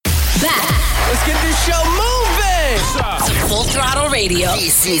back. Let's get this show moving. To Full Throttle Radio.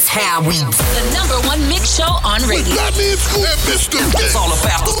 This is how we do. The #1 mix show on radio. Let me in school and Mr. It's all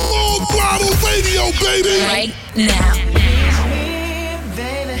about the Full Throttle Radio, baby. Right now. Tease me,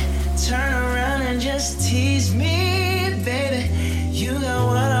 baby. Turn around and just tease me, baby. You got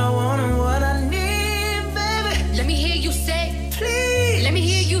what I want and what I need, baby. Let me hear you say, Please. let me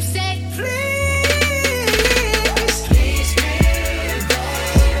hear you say, Please. Tease me,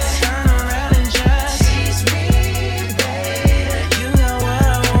 baby. Turn around and just tease me, baby. You got what I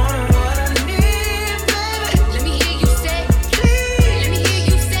want and what I need, baby. let me hear you say, Please. let me hear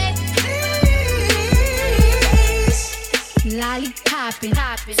you say. Please. Lollipopping,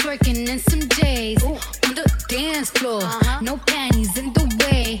 twerking in some J's on the dance floor. No panties in the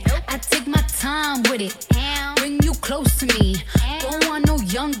way. I take my time with it. Bring you close to me. Don't want no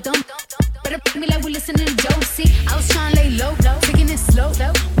young dumb. Better put me like we listening to Josie. I was trying to lay low, taking it slow.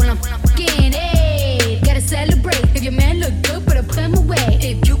 When I'm fucking it, gotta celebrate. If your man look good, better put him away.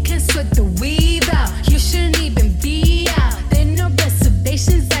 If you can sweat the weave out, you shouldn't even be out. There no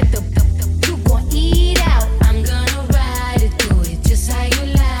reservations at the. You gon' eat out. I'm gonna ride it, do it just how you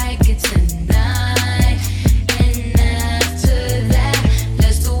like it tonight. And after that,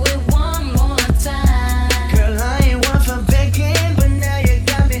 let's do it one more time. Girl, I ain't one for begging, but now you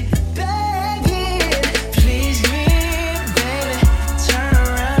got me begging. Please me, baby. Turn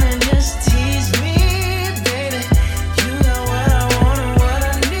around and just tease me, baby. You got what I want and what I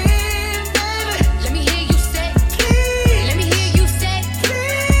need, baby. Let me hear you say, Please, let me hear you say,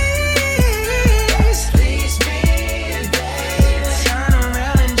 please, please me, baby. Turn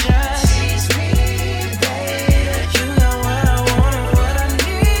around and just tease me, baby. You got what I want and what I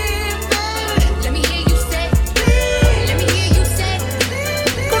need, baby. let me hear you say, let me hear you say.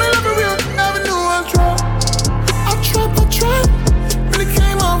 Gonna love it real, never knew I tried. I tried. Really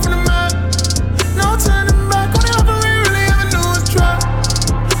came off from the mat. No turning back. Gonna love it real, really ever knew I tried.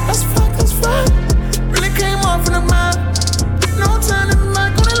 That's fact. Really came off from the mat. No turning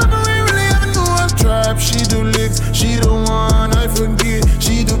back. Gonna love it real, really ever knew I tried. She do licks, she the one I forget.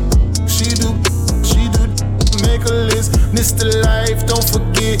 She do. Make a list, this the life, don't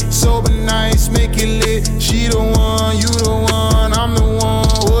forget. Sober nights, make it lit. She the one, you the one, I'm the one.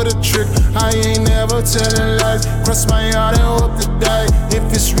 What a trick, I ain't never telling lies. Cross my heart and hope to die. If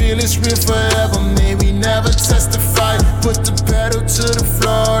it's real forever. May we never testify. Put the pedal to the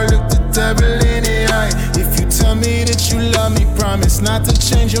floor, look the devil in the eye. If you tell me that you love me, promise not to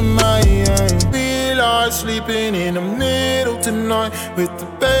change your mind. We are sleeping in the middle tonight with the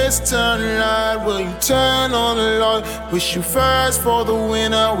bass turned loud. Will you turn on the light? Wish you fast for the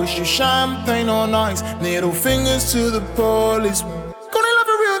winner. Wish you champagne on ice. Middle fingers to the police. Gonna love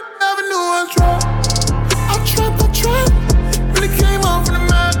it real, never knew I tried. I tried. Really came off from the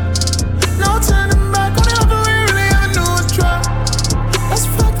mat. No turning back. Gonna love it real, really ever knew I tried. That's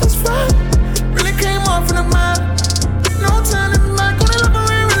fact. Really came off from the mat. No turning back. Gonna love it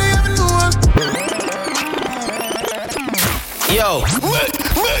real, really ever knew I tried. Yo,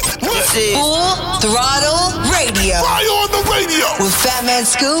 this is Full Throttle Radio. Fly on the radio. with Fatman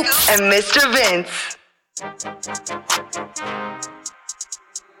Scoop. And Mr. Vince.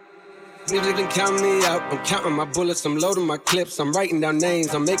 Niggas been counting me out. I'm counting my bullets, I'm loading my clips. I'm writing down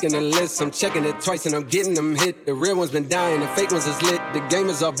names, I'm making a list. I'm checking it twice and I'm getting them hit. The real ones been dying, the fake ones is lit. The game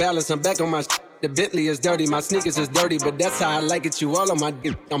is off balance, I'm back on my shit. The Bentley is dirty, my sneakers is dirty, but that's how I like it. You all on my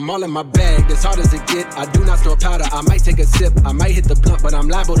dick. I'm all in my bag, as hard as it get. I do not store powder, I might take a sip. I might hit the blunt, but I'm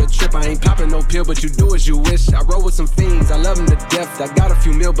liable to trip. I ain't popping no pill, but you do as you wish. I roll with some fiends, I love them to death. I got a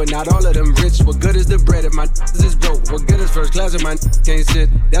few mil, but not all of them rich. What good is the bread if my is broke? What good is first class if my can't sit?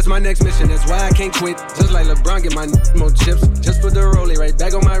 That's my next mission, that's why I can't quit. Just like LeBron, get my more chips. Just put the rollie right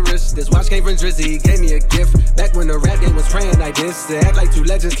back on my wrist. This watch came from Drizzy, he gave me a gift. Back when the rap game was praying like this. They act like two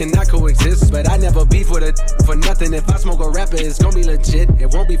legends cannot coexist, but I never beef with a for nothing. If I smoke a rapper, it's gonna be legit.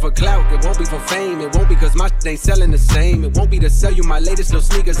 It won't be for clout, it won't be for fame. It won't be cause my shit ain't selling the same. It won't be to sell you my latest little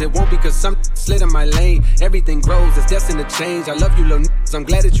sneakers. It won't be cause some slid in my lane. Everything grows, it's destined to change. I love you little niggas, I'm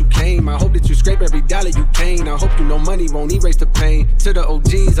glad that you came. I hope that you scrape every dollar you came. I hope you know money won't erase the pain. To the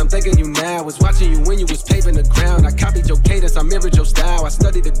OGs, I'm thanking you now. Was watching you when you was paving the ground. I copied your cadence, I mirrored your style. I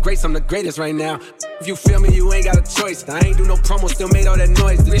studied the greats, I'm the greatest right now. If you feel me, you ain't got a choice. I ain't do no promo, still made all that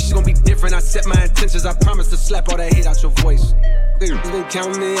noise. This shit gon' be different, I set my intentions. I promise to slap all that hate out your voice. Niggas been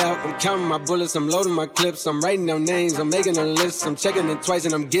counting me out, I'm counting my bullets, I'm loading my clips, I'm writing down names, I'm making a list, I'm checking it twice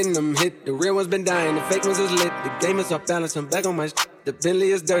and I'm getting them hit. The real ones been dying, the fake ones is lit, the game is off balance, I'm back on my shit. The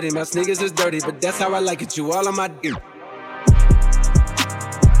Bentley is dirty, my sneakers is dirty, but that's how I like it, you all on my dick.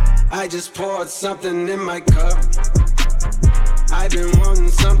 I just poured something in my cup, I've been wanting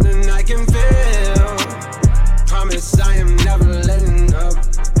something I can feel. Promise I am never letting up.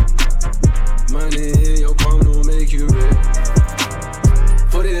 Money in your palm don't make you rich.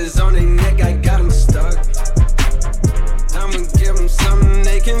 Put it on their neck, I got them stuck. I'ma give them something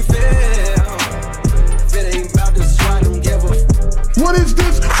they can feel. If it ain't about to try, don't give a What is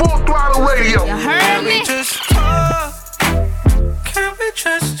this? Full Throttle Radio. You heard me? Just talk. Can we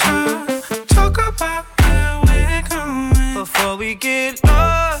just talk about where we're going before we get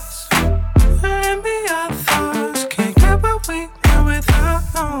lost? And be our thoughts. Can't get what we want without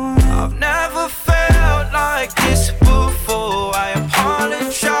knowing. I've never felt like this before. I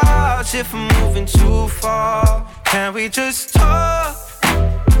apologize if I'm moving too far. Can we just talk?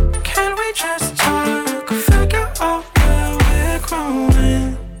 Can we just talk? Figure out where we're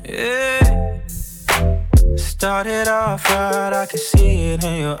growing. Yeah. Started off right, I can see it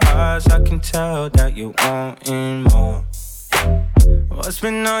in your eyes. I can tell that you wanting more. What's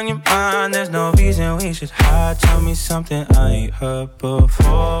been on your mind? There's no reason we should hide. Tell me something I ain't heard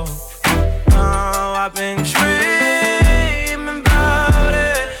before. Oh, I've been dreaming about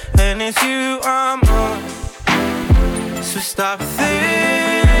it, and it's you I'm on. So stop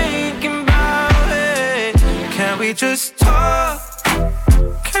thinking about it. Can we just talk?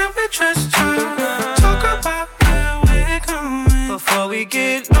 Can we just talk? Talk about where we're going before we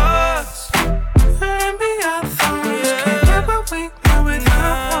get lost. And be our thoughts. Can't get what we want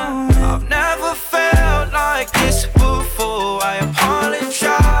without knowing. I've never felt like this before. I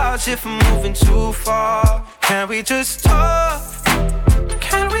apologize if I'm moving too far. Can we just talk?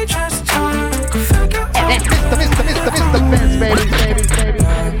 Can we just talk? Figure out. Mr. Benz, baby.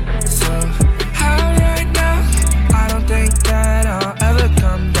 So, how right now? I don't think that I'll ever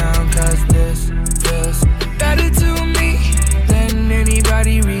come down. Cause this feels better to me than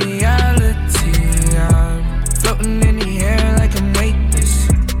anybody reality. I'm floating in the air like I'm weightless,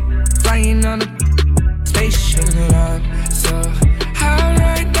 flying on a spaceship. So, how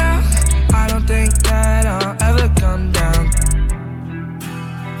right now? I don't think that I'll ever come down.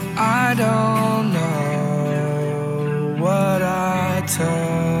 I don't know what I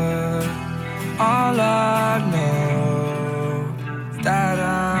took. All I know is that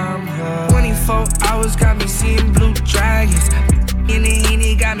I'm hooked. 24 hours got me seeing blue dragons. In the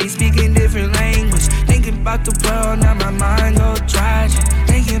Henny got me speaking different language. Thinking about the world, now my mind go tragic.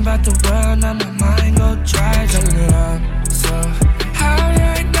 Thinking about the world, now my mind go tragic. So, how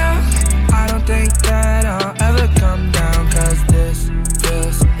right now? I don't think that I'll ever come down. Cause this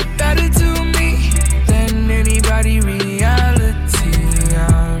feels better to me than anybody reality.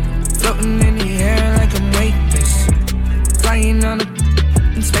 I'm floating in the air like I'm weightless, flying on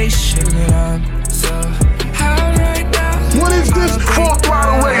a spaceship. So, how right now? What is this? Full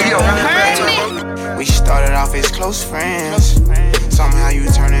Throttle Radio. We started off as close friends. Somehow you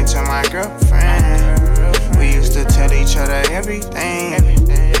turned into my girlfriend. We used to tell each other everything.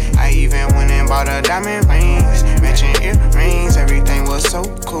 I even went and bought her diamond rings, matching earrings. Everything was so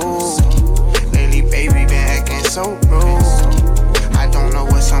cool. Lately, baby, been acting so rude. I don't know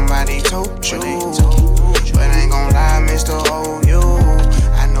what somebody told you, but I ain't gon' lie, Mr. O.U.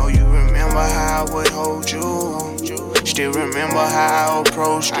 I know you remember how I would hold you. Still remember how I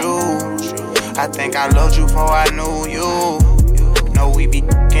approached you. I think I loved you before I knew you. Know we be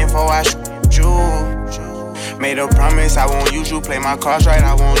f***ing before I shoot you. Made a promise I won't use you. Play my cards right,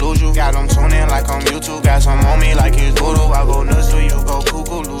 I won't lose you. Got them tuning like on YouTube. Got some on me like it's voodoo. I go nuts till you go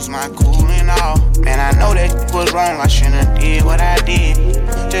cuckoo. Lose my cool and all. Man, I know that was wrong. I shouldn't did what I did.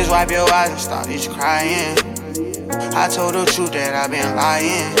 Just wipe your eyes and started crying. I told the truth that I've been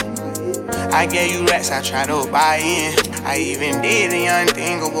lying. I gave you racks, I tried to buy in. I even did the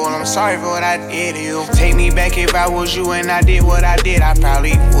unthinkable. I'm sorry for what I did to you. Take me back if I was you and I did what I did. I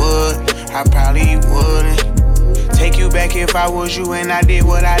probably would, I probably wouldn't. Take you back if I was you and I did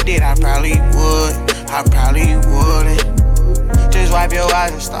what I did. I probably would, I probably wouldn't. Just wipe your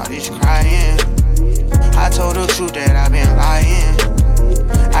eyes and started crying. I told the truth that I've been lying.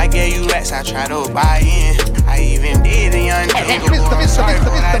 I gave you racks, I tried to buy in. I even did the unthinkable. I'm sorry for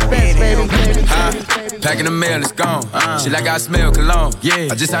what I did to you. Packing the mail, it's gone. Shit like I smell cologne. Yeah,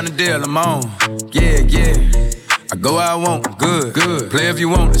 I just signed a deal, I'm on. Yeah. I go where I want, good. Play if you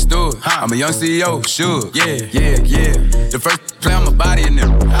want, let's do it. I'm a young CEO, sure. Yeah. The first play on my body in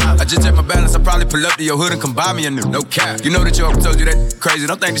them. I just check my balance, I probably pull up to your hood and come buy me a new. No cap. You know that your uncle told you that crazy.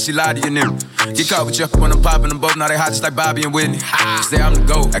 Don't think that she lied to you, nigga. Get caught with you when I'm popping them both. Now they hot just like Bobby and Whitney. Say I'm the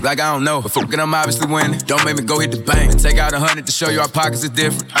GOAT, act like I don't know. But fucking I'm obviously winning. Don't make me go hit the bank and take out 100 to show you our pockets is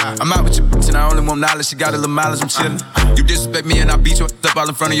different. I'm out with your bitch and I only want knowledge. She got a little mileage, I'm chillin'. You disrespect me and I beat you up all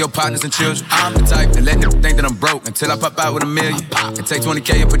in front of your partners and children. I'm the type that let them think that I'm broke until I pop out with $1 million. And take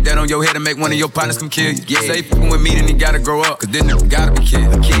 20K and put that on your head and make one of your partners come kill you. Yeah. Say f***ing with me, then he gotta grow up, cause this nigga gotta be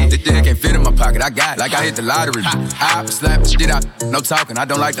killed. This thing can't fit in my pocket, I got it, like I hit the lottery. I slap the shit out, no talking, I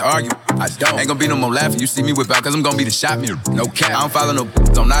don't like to argue. I don't. Ain't gonna be no more laughing, you see me whip out, cause I'm gonna be the shot mirror. No cap, I don't follow no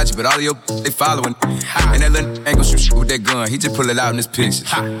on IG, but all of your they following. And that little ain't gonna shoot shit with that gun, he just pull it out in this picture.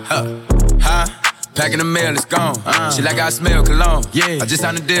 Packing the mail, it's gone. Shit like I smell cologne. Yeah, I just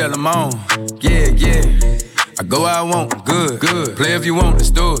signed a deal, I'm on. Yeah. I go where I want, good. Play if you want, let's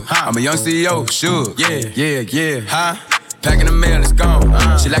do it. I'm a young CEO, sure. Yeah. Packing the mail, it's gone.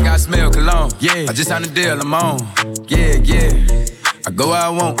 Shit like I smell cologne. Yeah, I just signed a deal, I'm on. Yeah. I go where I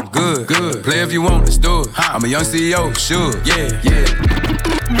want, good. Play if you want, let's do it. I'm a young CEO, sure. Yeah.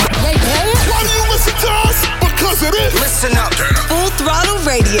 Why do you listen to us? Because it is. Listen up. Full Throttle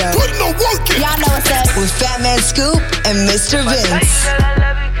Radio. Put no work in. Y'all know what's up. With Fatman Scoop and Mr. Vince.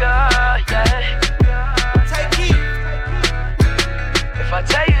 If I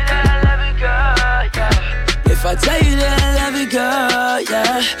tell you that I love you, girl, yeah. If I tell you that I love you, girl,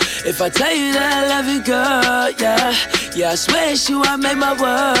 yeah. If I tell you that I love you, girl, yeah. Yeah, I swear it's you, I made my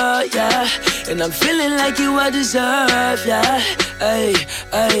world, yeah. And I'm feeling like you I deserve, yeah. Ay.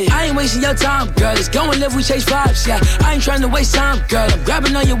 I ain't wasting your time, girl. Let's go and live, we chase vibes, yeah. I ain't trying to waste time, girl. I'm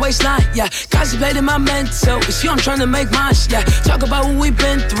grabbing on your waistline, yeah. Contemplating my mental. It's you, I'm trying to make mine, yeah. Talk about what we've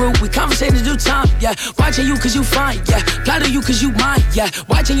been through. We conversating to do time, yeah. Watching you cause you fine, yeah. Plotting you cause you mine, yeah.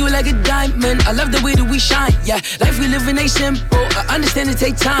 Watching you like a diamond. I love the way that we shine, yeah. Life we living ain't simple. I understand it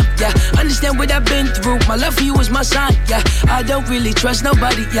take time, yeah. Understand what I've been through. My love for you is my sign, yeah. I don't really trust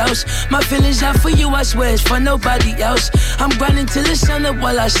nobody else. My feelings out for you, I swear it's for nobody else. I'm grinding till the sun up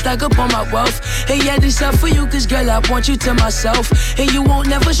while I stack up on my wealth. Hey, yeah, this out for you, cause girl, I want you to myself. Hey, you won't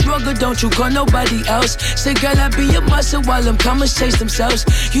never struggle, don't you call nobody else. Say, girl, I be your muscle while them commas chase themselves.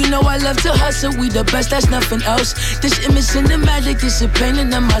 You know I love to hustle, we the best, that's nothing else. This image cinematic, this is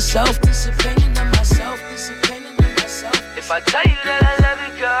painting in myself. If I tell you that I love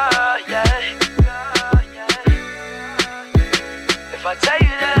you, girl, yeah. If I tell you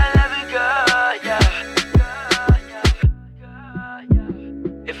that I love you, girl, yeah.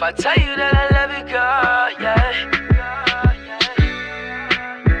 If I tell you that I love you, girl, yeah.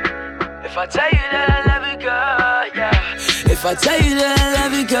 If I tell you that I love you, girl, yeah. If I tell you that I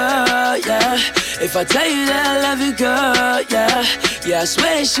love you, girl, yeah. If I tell you that I love you, girl, yeah. Yeah, I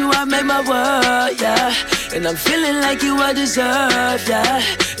swear it's you, I made my world, yeah. And I'm feeling like you I deserve, yeah.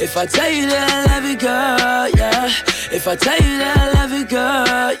 If I tell you that I love you, girl, yeah. If I tell you that I love you,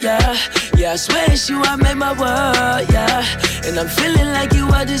 girl, yeah. Yeah, I swear it's you, I made my world, yeah. And I'm feeling like you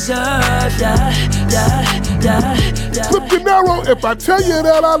I deserve, yeah. Flip your narrow if I tell you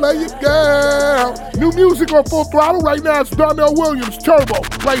that I love you, girl. New music on Full Throttle. Right now it's Darnell Williams, Turbo,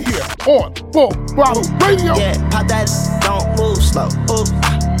 right here on Full Throttle Radio. Yeah, pop that, don't move slow. Ooh,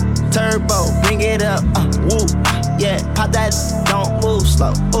 turbo, bring it up. Woo. Yeah, pop that, don't move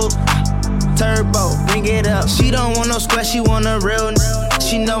slow. Ooh, turbo, bring it up. She don't want no square, she want a real.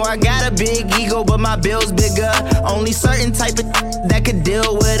 She know I got a big ego, but my bill's bigger. Only certain type of that could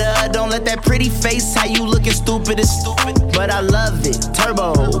deal with her. Don't let that pretty face, how you looking stupid is stupid. But I love it,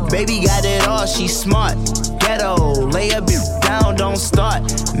 turbo, baby got it all. She smart, ghetto, lay a bit down, don't start.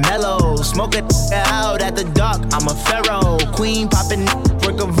 Mellow, smoke it out at the dark. I'm a pharaoh, queen popping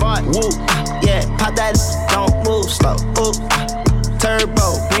work of art. Woo, yeah, pop that, don't move slow. Ooh,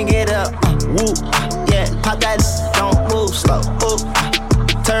 turbo, bring it up. Woo, yeah, pop that, don't move slow. Ooh,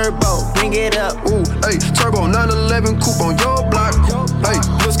 turbo, bring it up. Ooh, hey, turbo 911 coupe on your block. Hey,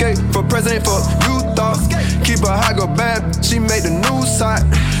 no skate for president for you thought. Keep a high, go bad, she made the news hot.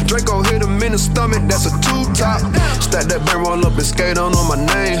 Draco hit him in the stomach, that's a two-top. Stack that band, roll up and skate on my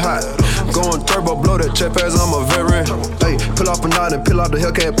name hot. Going turbo, blow that chest as I'm a veteran. Hey, pull off a knot and peel out the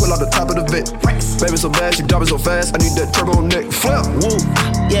Hellcat, pull out the top of the vent. Baby so bad, she dropping so fast, I need that turbo neck flip. Woo.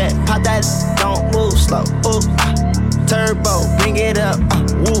 Yeah, pop that, don't move slow. Ooh, turbo, bring it up.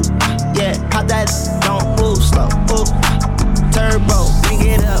 Woo. Yeah, pop that, don't move slow. Ooh, turbo, bring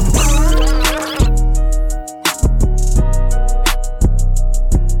it up.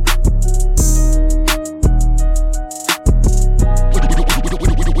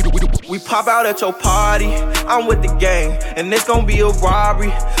 We pop pop out at your party, I'm with the gang, and it's gon' be a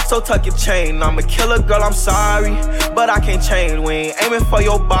robbery. So tuck your chain, I'm a killer, girl, I'm sorry, but I can't change. We ain't aiming for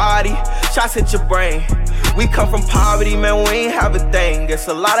your body, shots hit your brain. We come from poverty, man, we ain't have a thing. It's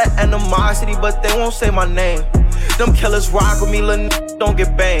a lot of animosity, but they won't say my name. Them killers rock with me, little don't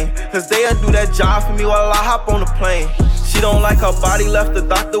get banged, cause they'll do that job for me while I hop on the plane. She don't like her body, left the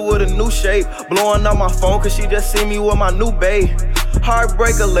doctor with a new shape. Blowing up my phone cause she just see me with my new babe.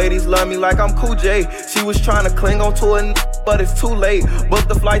 Heartbreaker, ladies love me like I'm Cool J. She was trying to cling on to a but it's too late. Booked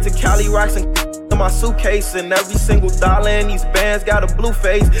the flight to Cali, rocks and in my suitcase, and every single dollar in these bands got a blue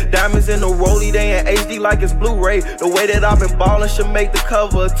face. Diamonds in the rollie, they in HD like it's Blu-ray. The way that I've been ballin' should make the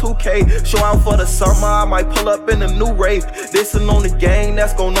cover of 2K. Show out for the summer, I might pull up in a new rave. Dissin' on the gang,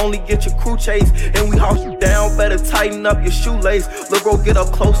 that's gon' only get your crew chase. And we house you down, better tighten up your shoelace. Look, bro, get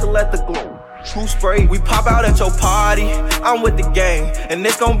up close and let the glow. True spray, we pop out at your party, I'm with the gang, and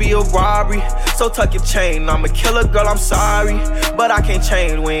it's gon' be a robbery. So tuck your chain, I'm a killer, girl, I'm sorry, but I can't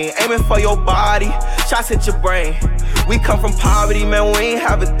change. We ain't aiming for your body, shots hit your brain. We come from poverty, man, we ain't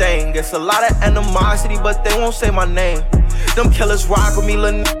have a thing. It's a lot of animosity, but they won't say my name. Them killers rock with me,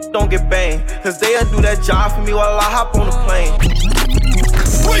 little don't get banged, cause they'll do that job for me while I hop on the plane.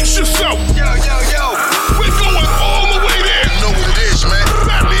 Brace yourself! Yo, yo, yo! We're going all the way there! You know what it is, man.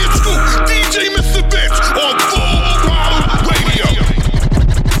 Fatman Scoop, DJ Mr. Vince on Throttle Radio.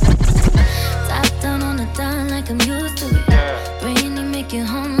 Top down on the dime like I'm used to it. Brain and make it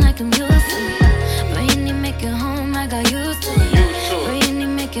home like I'm used to it. Brain and make it home like I used to it. Brain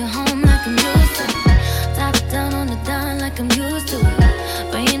and make it home like I'm used to it. Top down on the dime like I'm used to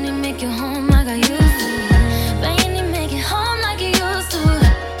it. Brain and make it home like I used to it. Brain and make it home like you used to it.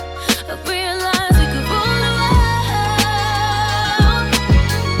 I realized we could rule the world.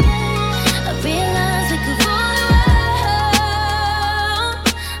 I realized we could rule the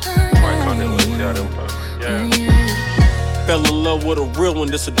world. Fell in love with a real one,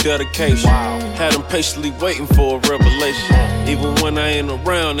 this a dedication. Had them patiently waiting for a revelation. Even when I ain't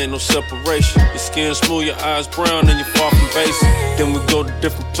around, ain't no separation. Your skin smooth, your eyes brown, and you're far from basic. Then we go to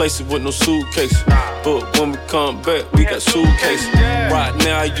different places with no suitcase. But when we come back, we got suitcases. Right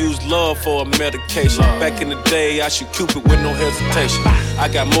now I use love for a medication. Back in the day, I shoot Cupid with no hesitation. I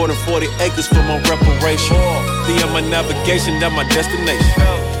got more than 40 acres for my reparation. Be on my navigation, that's my destination.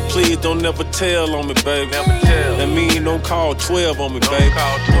 Please don't never tell on me, baby. That mean you don't call 12 on me, baby.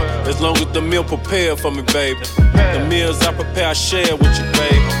 As long as the meal prepared for me, baby. The meals I prepare, I share with you,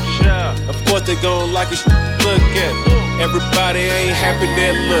 baby. Of course they gon' like it, look at me. Everybody ain't happy,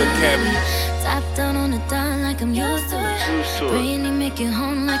 they look happy. Top down on the dime like I'm used to it. Brain and make it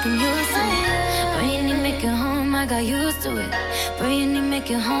home like I'm used to it. Brain and make it home like I used to it. Brain and make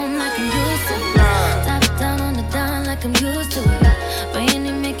it home like I'm used to it. Top down on the dime like I'm used to it. Brain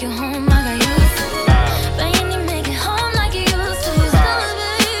and make it home like I used to it. Brain and make it home like you used to it. I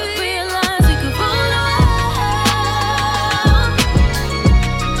realized we could rule the world.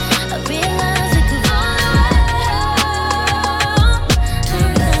 I realized we could rule the world.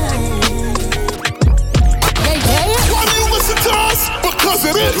 Why do you listen to us? Because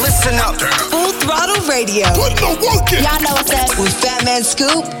it is. Listen up. Full Throttle Radio. Put the work in. Y'all know what's up. With Fatman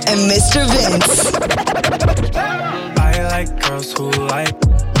Scoop and Mr. Vince. I like girls who like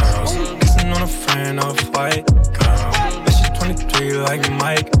girls. Kissing on a friend off-white girl. But she's 23 like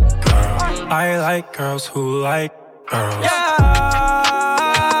Mike girl. I like girls who like girls. Yeah,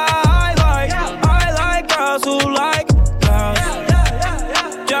 I like girls who like girls.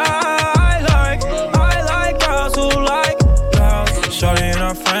 Yeah, I like girls who like girls. Shorty and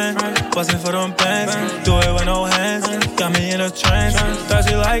her friend, bustin' for them bands. Do it with no hands, got me in a trance.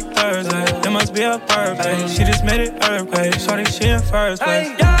 Thursday like Thursday, it must be her birthday. She just made it earthquake, shorty she in first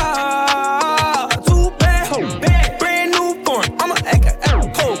place. Yeah, too bad, brand new foreign, I'm a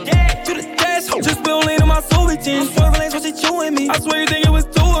cold. To the gas, just Bill lean in my Soviet team. Swerving lanes, what she chewing me? I swear you think it was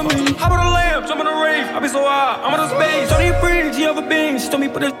two of me. Hop on the lamp, jump on the rave, I be so high, I'm on the space. Shorty free, she have a beam, she told me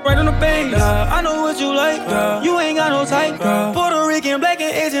put it right on the base. Yeah, I know what you like, girl. You ain't got no type, girl. Puerto Rican, black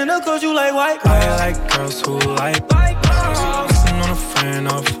and Asian, of course you like white girl. I like girls who like girls. Kissing on a friend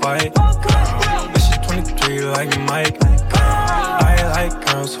off-white girl. But she's 23 like Mike girl. I like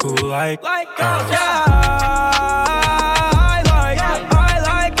girls who like girls. Yeah, I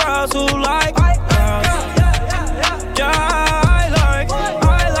like girls who like girls. Yeah, I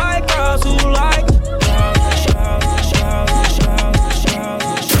like girls who like girls.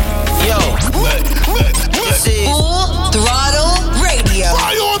 Yo, this is Full Throttle Radio.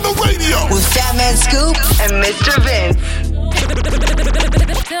 Fly on the radio. With Fatman Scoop and Mr. Vince.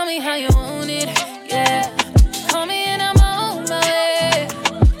 Tell me how you want it, yeah. Call me and I'm on my way.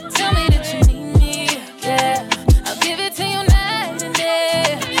 Tell me that you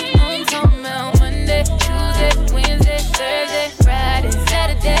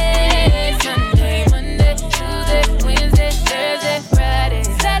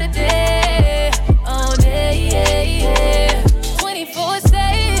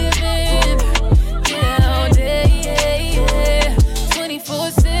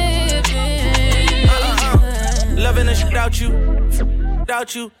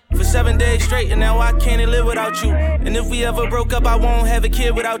without you for 7 days straight, and now I can't live without you. And if we ever broke up, I won't have a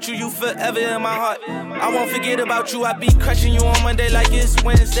kid without you. You forever in my heart. I won't forget about you. I be crushing you on Monday like it's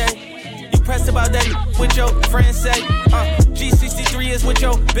Wednesday. You pressed about that what your friends say. G63 is what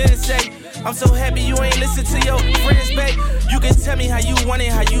your Ben say. I'm so happy you ain't listen to your friends, babe. You can tell me how you want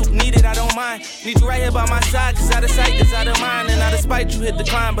it, how you need it, I don't mind. Need you right here by my side, cause out of sight is out of mind. And out of spite, you hit the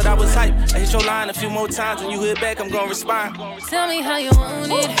climb, but I was hype. I hit your line a few more times, when you hit back, I'm gonna respond. Tell me how you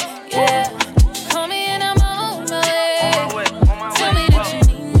want it, yeah. Call me and I'm on my way. Tell me that you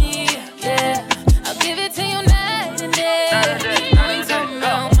need me, yeah. I'll give it to you night and day. I'm talking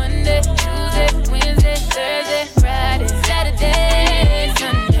about Monday, Tuesday, Wednesday, Thursday, Friday, Saturday,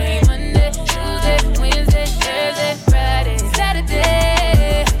 Sunday, Monday, Tuesday, Wednesday, Thursday, Friday,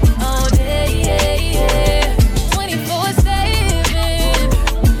 Saturday, all day, yeah, yeah. 24/7,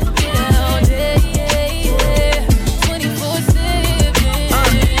 yeah, all day, yeah, yeah. 24/7,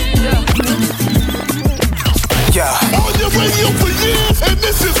 yeah. On your radio for years, and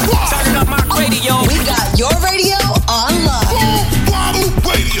this is why. Turn up my radio. We got your radio on lock. Full Throttle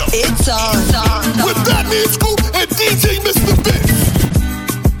Radio. It's on. With Fatman Scoop and DJ Mr. Vince.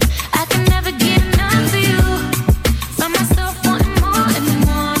 I can never get enough of you. Find myself wanting more in the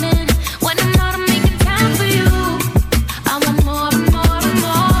morning. When I'm out, I'm making time for you. I want more and more and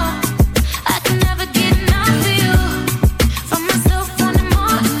more. I can never get enough of you. Find myself wanting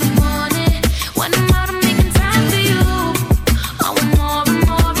more in the morning. When I'm out, I'm making time for you. I want more and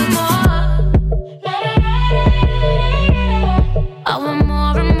more and more. I want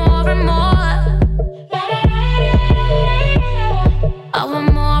more and more and more. I want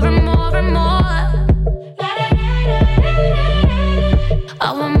more and more and more.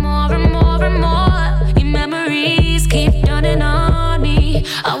 I want more and more and more. Your memories keep dawning on me.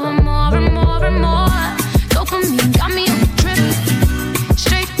 I want more and more and more. Dopamine got me on the trip.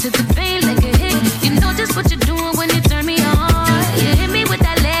 Straight to the vein like a hit. You know just what you're doing when you turn me on. You hit me with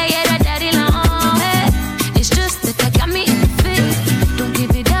that leg, yeah, that daddy long. Hey, it's just that got me in the fit. Don't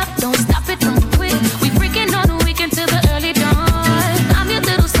give it up, don't stop it, don't quit. We freaking on the weekend till the early dawn. I'm your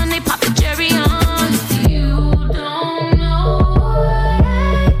little son, they pop the cherry on. You don't know what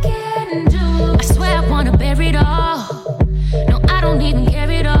I can do. I swear I wanna bury it all. No, I don't even care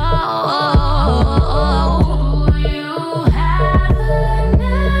at all. You have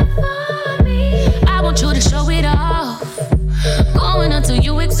enough for me. I want you to show it off. Going until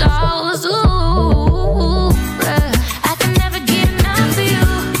you exhaust. Ooh, yeah. I can never get enough of you.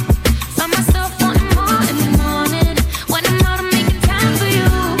 Find myself wanting more in the morning. When I'm out, I'm making time for you.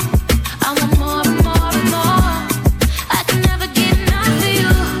 I want more and more and more. I can never get enough of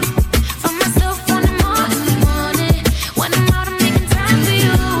you. Find myself wanting more in the morning. When I'm out, I'm making time for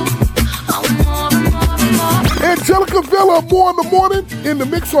you. I want more and more and more. Angelica Villa, More in the Morning. In the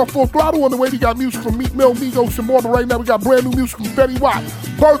mix on Full Throttle. On the way, we got music from Meek Mill, Migos, and more. But right now, we got brand new music from Betty White.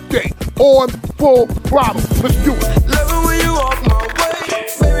 Birthday on Full Throttle. Let's do it. Love it when you walk my way.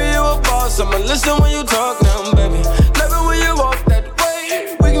 Baby, you a boss. I'ma listen when you talk now, baby. Love it when you walk that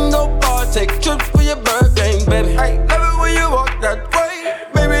way. We can go far, take trips for your birthday, baby. Hey, love it when you walk that way.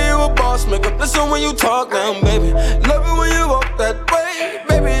 Baby, you a boss. Make up listen when you talk now, baby. Love it when you walk that way.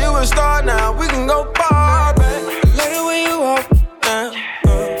 Baby, you a star now. We can go far, baby. Love it when you walk now.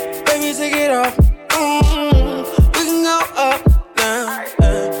 Baby, take it off. We can go up now.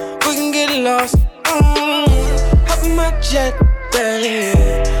 We can get lost. Hop in my jet, baby.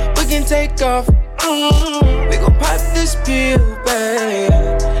 We can take off. We gon' pop this pill, baby.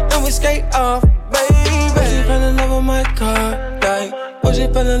 And we skate off, baby. Oh, she fell in love with my car, like. Oh, she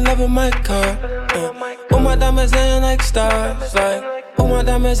fell in love with my car. Oh, my diamonds in like stars, like. Oh, my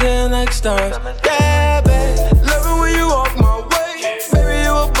diamonds in like stars. Yeah, baby. Love it when you walk my way. Baby,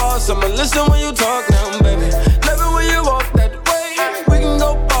 you a boss. I'ma listen when you talk now, baby. Love it when you walk that way. We can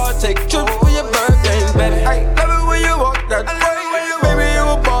go far, take trips for your birthday, baby. Hey, love it when you walk that way. Baby, you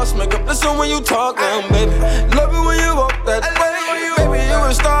a boss. Make up listen when you talk now, baby. Love it when you walk that way. Baby, you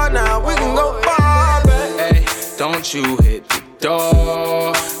a star now. We can go far, baby. Hey, don't you hit the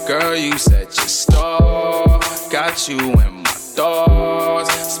door. Girl, you set your store. Got you in my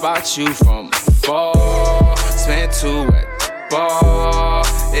thoughts. Spot you from afar. Spent two at the bar.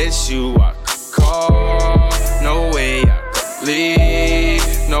 It's you I could call. No way I could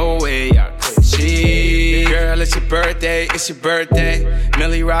leave. No way I could cheat. Girl, it's your birthday. It's your birthday.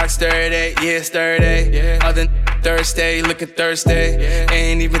 Millie rocks 30. Yeah, it's 30. Yeah. Other Thursday, looking Thursday.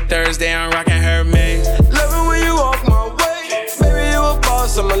 Ain't even Thursday, I'm rocking her mate. Love it when you walk my way. Baby, you a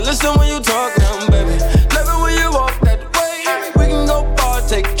boss. I'ma listen when you talk now, baby. Love it when you walk that way. We can go far,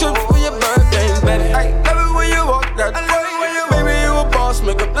 take trips for your birthday, baby. Hey, love it when you walk that way.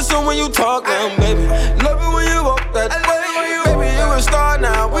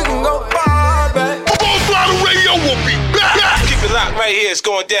 it's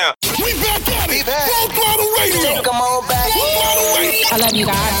going down. We back at it. Full Throttle Radio. Come on back. Full Throttle Radio. I love you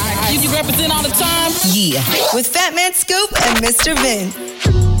guys. You represent all the time? Yeah. With Fatman Scoop and Mr. Vince.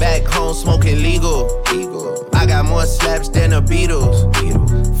 Back home smoking legal. I got more slaps than the Beatles.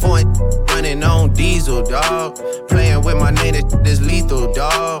 Foreign running on diesel, dog. Playing with my name, this lethal,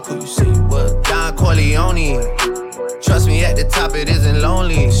 dog. Who you see? What? Don Corleone. Trust me, at the top it isn't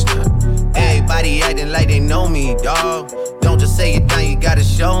lonely. Everybody acting like they know me, dog. Don't just say it down, you gotta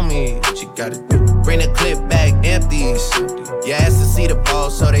show me what you gotta do. Bring the clip back empties. You asked to see the ball,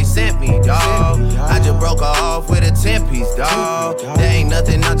 so they sent me, dog. I just broke her off with a 10-piece, dog. There ain't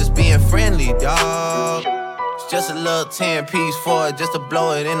nothing, I'm just being friendly, dog. It's just a little 10-piece for it, just to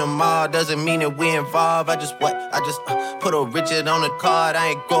blow it in the mall. Doesn't mean that we involved. I just put a Richard on the card. I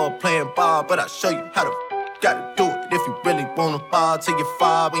ain't go playing ball, but I'll show you how to gotta do it. If you really wanna fall till you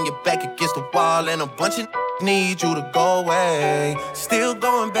fall when you're back against the wall, and a bunch of need you to go away. Still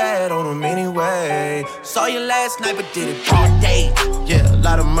going bad on them anyway. Saw you last night but did it all day. Yeah, a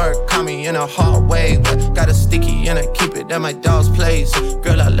lot of murk caught me in a hard way, but got a sticky and I keep it at my dog's place.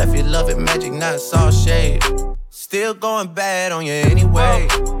 Girl, I left you love it magic, not it's all shade. Still going bad on you anyway.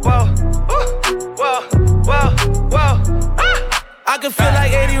 Whoa. I can feel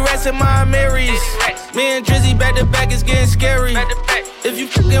like 80 rats in my Marys. Me and Drizzy back to back, it's getting scary. If you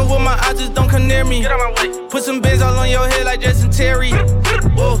fucking with my eyes, just don't come near me. Put some bins all on your head like Jason Terry.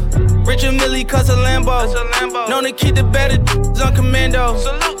 Whoa. Richard Millie cuss a Lambo. Known to keep the better on commando.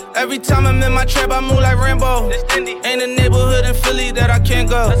 Every time I'm in my trap, I move like Rambo. Ain't a neighborhood in Philly that I can't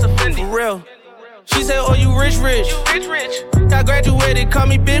go. For real. She said, oh, you rich. I graduated, call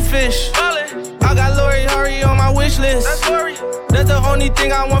me Big Fish. I got Lori Hurry on my wish list. That's the only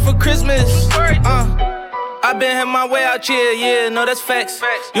thing I want for Christmas. I been had my way out here, yeah, no, that's facts.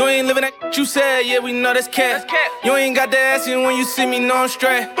 You ain't living that you said, yeah, we know that's cat. You ain't got the ass in when you see me, no, I'm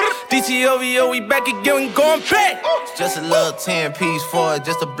straight. DTOVO, we back again, we going back. It's just a little 10-piece for it,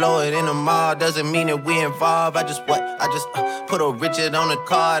 just to blow it in the mall. Doesn't mean that we involved. I just put a Richard on the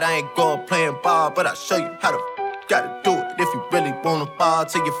card. I ain't go playing ball, but I'll show you how to gotta do it. If you really wanna fall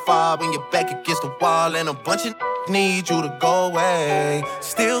till you fall when you're back against the wall, and a bunch of need you to go away.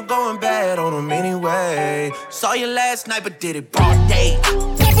 Still going bad on them anyway. Saw you last night but did it broad day.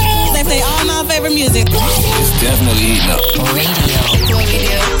 They play all my favorite music. It's definitely eating up.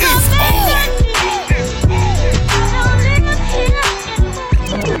 Radio. It's on.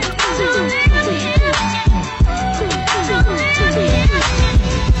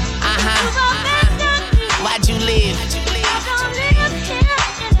 Why'd you leave?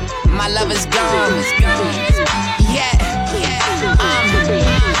 My love is gone.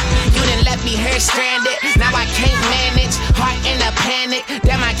 You didn't let me here stranded. Now I can't manage. Heart in a panic.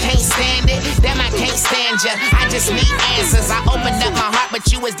 Damn, I can't stand it. Damn, I can't stand ya. I just need answers. I opened up my heart, but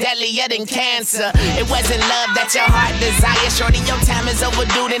you was deadlier than cancer. It wasn't love that your heart desired. Shorty, your time is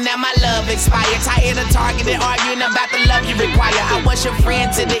overdue, and now my love expired. Tired of targeting, arguing about the love you require. I was your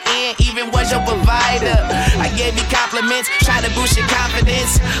friend to the end, even was your provider. I gave you compliments, tried to boost your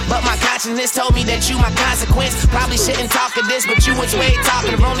confidence, but my consciousness told me that you my consequence. Probably shouldn't talk of this, but you was way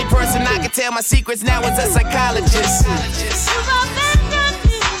talking. The only person I could tell my secrets now is a psychologist.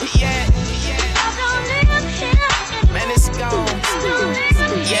 Yeah. Man, it's gone.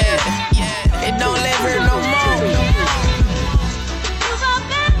 Yeah. It don't live here no more.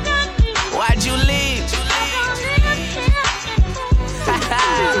 Why'd you leave?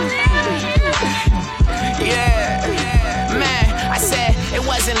 Yeah. Man, I said it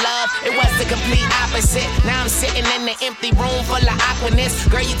wasn't love, it was the complete opposite. Now I'm sitting in the empty room full of awkwardness.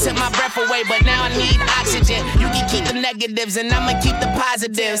 Girl, you took my breath away, but now I need oxygen. You can keep the negatives and I'ma keep the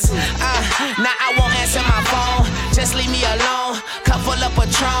positives. Now I won't answer my phone, just leave me alone. Cup full of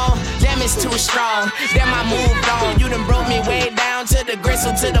Patron, damn it's too strong. Damn I moved on, you done broke me way down to the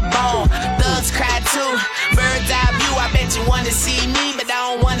gristle, to the bone. Thugs cry too, bird's eye view. I bet you wanna see me, but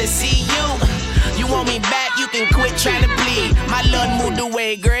I don't wanna see you. You want me back, you can quit trying to plead. My love moved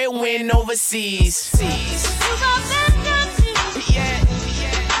away, girl, it went overseas. Yeah.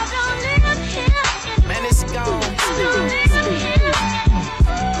 Man, it's gone.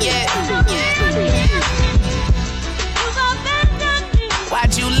 Yeah.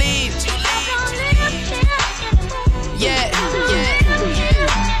 Why'd you leave? Yeah.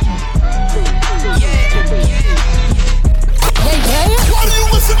 Why do you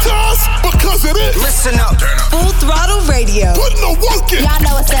listen to us? Because it is. Listen up. Full Throttle Radio. Putting the work in. Y'all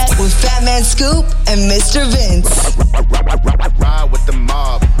know what's up. With Fatman Scoop and Mr. Vince. Ride with the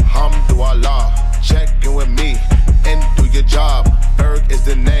mob, Alhamdulillah. Check in with me and do your job. Berg is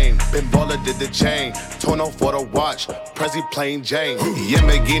the name. Ben Baller did the chain. Torn off for the watch. Prezi plain Jane.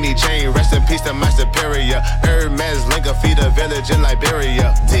 Yamagini chain. Rest in peace to my superior. Hermes Linka feed a village in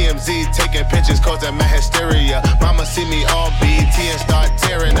Liberia. TMZ taking pictures causing my hysteria. Mama see me on BT and start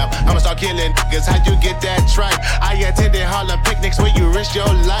tearing up. I'ma start killing niggas. How you get that tripe? I attended Harlem picnics where you risk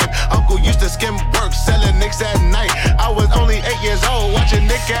your life. Uncle used to skim work selling nicks at night. I was only 8 years old watching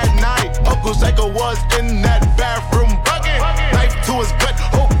Nick at night. Uncle Psycho was in that bathroom bucket. Knife to his gut,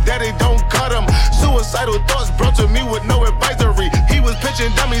 hope daddy don't cut him. Suicidal thoughts brought to me with no advisory. He was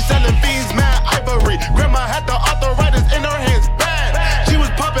pitching dummies, selling fiends, mad ivory. Grandma had the arthritis in her hands, bad. She was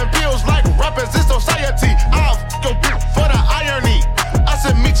popping pills like rappers in society. I'll f*** your bitch for the irony. I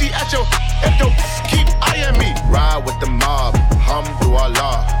said meet you at your if your keep eyeing me. Ride with the mob,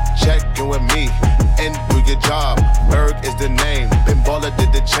 Alhamdulillah. Check in with me and do your job. Berg is the name, Ben Baller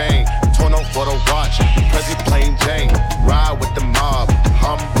did the chain. Torn off for the watch, Prezi plain Jane. Ride with the mob,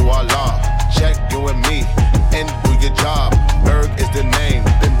 Alhamdulillah. Check in with me and do your job. Berg is the name,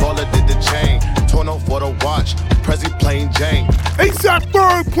 Ben Baller did the chain. Torn off for the watch, Prezi plain Jane. ASAP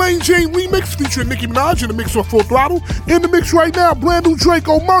Ferg Plain Jane remix featuring Nicki Minaj in the mix on Full Throttle. In the mix right now, brand new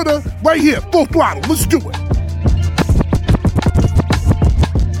Draco Murder right here, Full Throttle. Let's do it.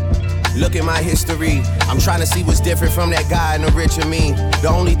 Look at my history. I'm trying to see what's different from that guy in the rich of me. The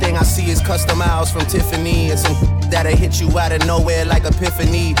only thing I see is custom miles from Tiffany and some that'll hit you out of nowhere like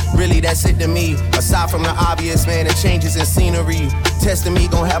epiphany. Really, that's it to me. Aside from the obvious, man, the changes in scenery. Testing me,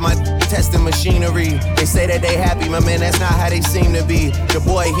 gon' have my testing machinery. They say that they happy, my man, that's not how they seem to be. The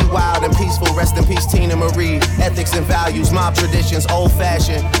boy, he wild and peaceful, rest in peace, Tina Marie. Ethics and values, mob traditions, old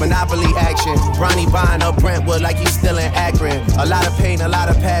fashioned, monopoly action. Ronnie buying up Brentwood like he's still in Akron. A lot of pain, a lot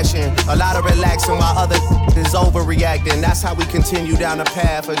of passion, a lot of relaxing while other is overreacting. That's how we continue down the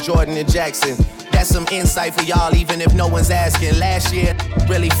path of Jordan and Jackson. That's some insight for y'all, even if no one's asking. Last year,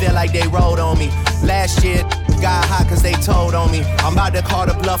 really feel like they rode on me. Last year, got hot cause they told on me. I'm about to call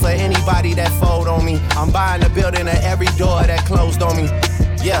the bluff of anybody that fold on me. I'm buying the building of every door that closed on me.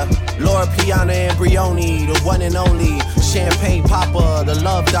 Yeah, Laura Piana and Brioni, the one and only. Champagne Papa, the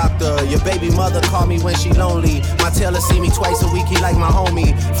love doctor. Your baby mother call me when she lonely. My tailor see me twice a week, he like my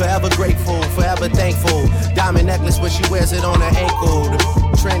homie. Forever grateful, forever thankful. Diamond necklace, but she wears it on her ankle. The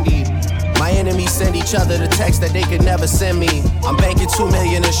trendy. My enemies send each other the text that they could never send me. I'm banking $2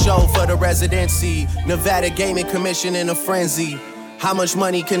 million a show for the residency. Nevada Gaming Commission in a frenzy. How much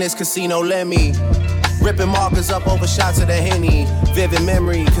money can this casino lend me? Ripping markers up over shots of the Henny. Vivid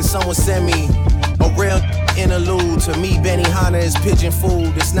memory, can someone send me a real interlude? To me, Benny Hanna is pigeon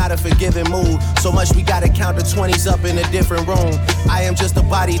food. It's not a forgiving mood. So much we gotta count the 20s up in a different room. I am just a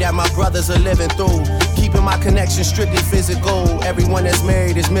body that my brothers are living through. Keeping my connection strictly physical. Everyone that's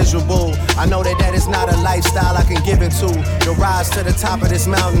married is miserable. I know that that is not a lifestyle I can give into. The rise to the top of this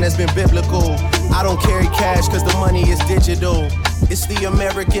mountain has been biblical. I don't carry cash cause the money is digital. It's the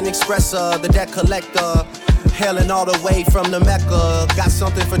American Expresser, the debt collector. Hailing all the way from the Mecca. Got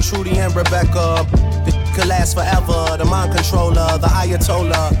something for Trudy and Rebecca. The could last forever. The mind controller, the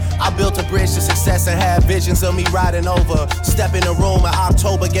Ayatollah. I built a bridge to success and had visions of me riding over. Step in the room in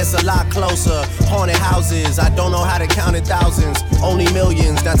October gets a lot closer. Haunted houses, I don't know how to count in thousands. Only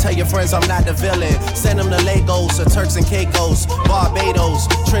millions. Now tell your friends I'm not the villain. Send them to Lagos or Turks and Caicos, Barbados,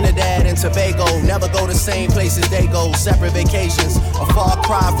 Trinidad and Tobago. Never go the same places they go. Separate vacations. A far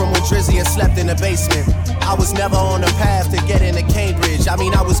cry from when Drizzy had slept in the basement. I was never on the path to get into Cambridge. I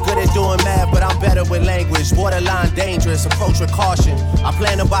mean, I was good at doing math, but I'm better with language. Borderline dangerous, approach with caution. I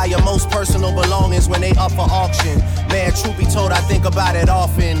plan to buy your most personal belongings when they up for auction. Man, truth be told, I think about it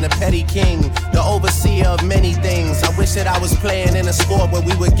often. The petty king, the overseer of many things. I wish that I was playing in a sport where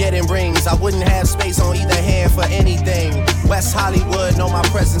we were getting rings. I wouldn't have space on either hand for anything. West Hollywood, know my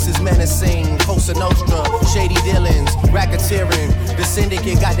presence is menacing. Cosa Nostra, shady dealings, racketeering. The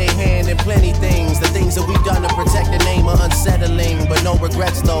syndicate got their hand in plenty things. The things that we done to protect the name are unsettling, but no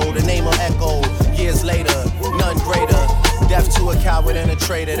regrets though. The name will echo years later, none greater. Death to a coward and a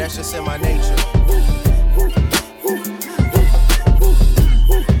traitor, that's just in my nature.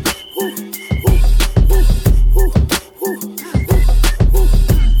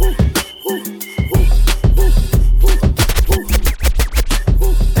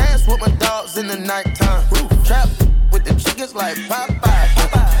 Dance with my dogs in the nighttime. Trap with the chickens like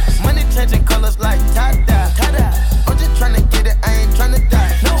Popeye. Money changing colors like tie-dye. I'm just tryna get it, I ain't tryna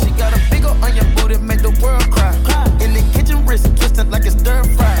die. She got a big ol' on your booty, make the world cry. In the kitchen, wrist twisting like it's stir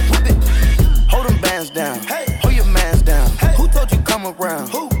fry. Whip it, hold them bands down, hold your mans down. Who told you come around?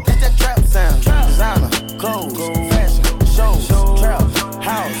 It's that trap sound. Designer, clothes, fashion, shows, trap,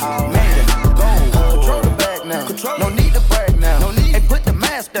 house, made it, gold. Control the bag now, no need to brag now. Hey, put the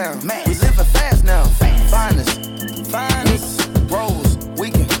mask down. We live in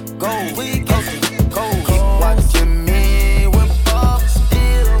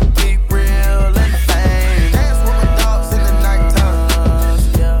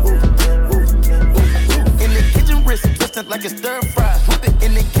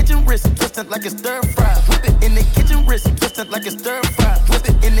twisting like it's stir fry. Whip it in the kitchen, wrist twisting like it's stir fry. Whip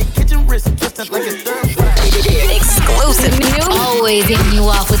it in the kitchen, wrist twisting like it's stir fry. Exclusive new. Always hitting you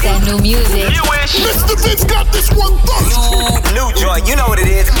off with that new music. Mr. Vince got this one first. New joint, you know what it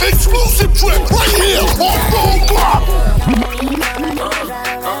is. Exclusive track right here on Full Throttle.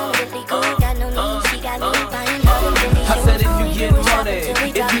 I said if you get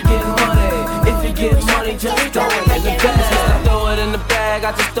money, just throw it in the bag. Throw it in the bag,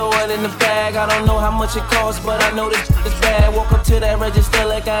 I just throw it in the bag. I don't know how much it costs, but I know this is bad. Walk up to that register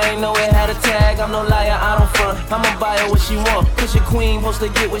like I ain't know it had a tag. I'm no liar, I don't front. I'ma buy her what she want. Cause your queen supposed to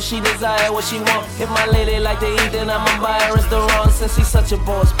get what she desire, what she want. If my lady like to eat, then I'ma buy her a restaurant. Since she's such a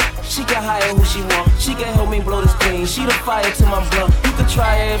boss, she can hire who she want. She can help me blow this clean. She the fire to my blunt. You can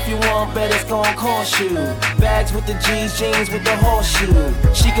try it if you want, bet it's gon' cost you. Bags with the G's, jeans with the horseshoe.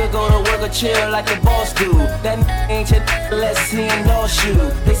 She could go to work or chill like a boss do. That ain't your let's see endorse you.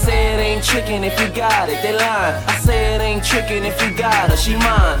 They say it ain't trickin' if you got it, they lying. I say it ain't trickin' if you got her, she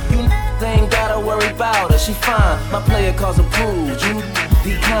mine. You ain't gotta worry about her, she fine. My player calls approved, you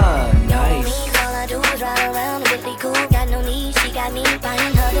decline. Nice. All I do is ride around and be cool. Got no need, she got me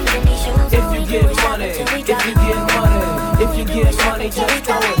buying her them Fendi shoes. If you get money, just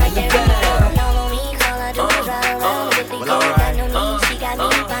throw it in the bag. All on me, all I do is ride around and be cool. Got no need, she got me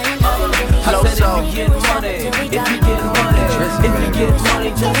buying her them Fendi shoes. I said if you get money,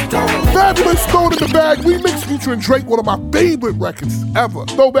 just throw it. Fabulous Throw It in the Bag remix featuring Drake, one of my favorite records ever.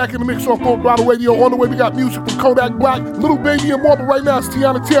 Throw back in the mix on Full Throttle Radio. On the way, we got music from Kodak Black, Little Baby and more, but right now it's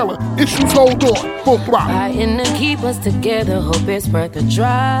Tiana Taylor. Issues Hold On, Full Throttle. Fighting to keep us together, hope it's worth a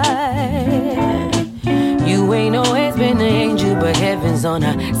try. You ain't always been an angel, but heaven's on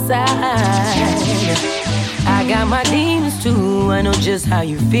our side. I got my demons too, I know just how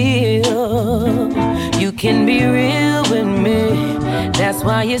you feel. You can be real with me, that's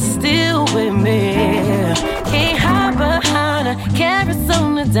why you're still with me. Can't hide behind a carats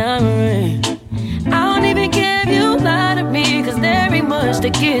on a diamond ring. I don't even care if you lie to me, cause there ain't much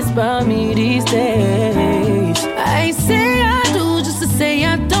that gets by me these days. I ain't say I do just to say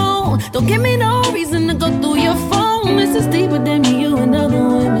I don't. Don't give me no reason to go through your phone. This is deeper than me, you and other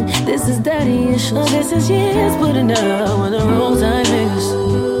women. This is daddy-ish, oh, this is years putting up when the wrong time is.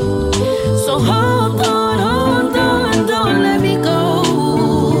 So hold on, don't let me go.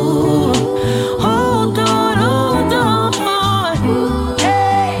 Hold on,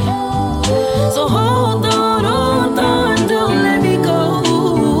 hey. So hold on, don't let me go.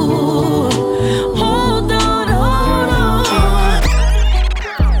 Hold on.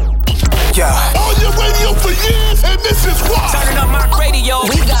 Yeah. On your radio for years, and this is why. Turning up my radio.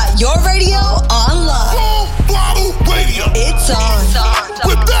 We got your radio online. Full Throttle Radio. It's on.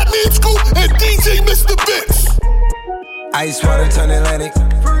 With Fatman Scoop and DJ Mr. Vince. Ice water turn Atlantic.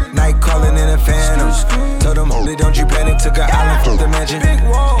 Night calling in a phantom. Told them, holy, don't you panic. Took an island from the mansion.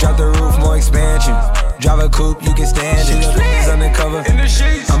 Drop the roof, more expansion. Drive a coupe, you can stand it. It's undercover.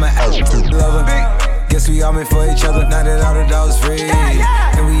 I'm an absolute lover. Guess we all meant for each other. Now that all the dogs free,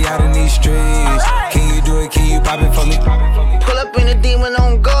 and we out in these streets. Can you do it? Can you pop it for me? Pull up in a demon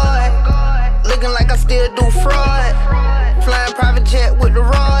on guard. Looking like I still do fraud. Flying private jet with the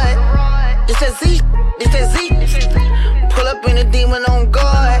rod. This that Z. Pull up in a demon on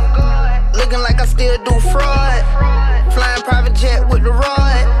guard. Looking like I still do fraud. Flying private jet with the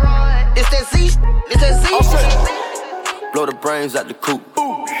rod. This that Z. Blow the brains out the coop.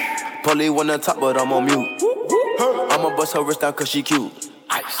 Polly wanna talk, but I'm on mute. I'ma bust her wrist down cause she cute.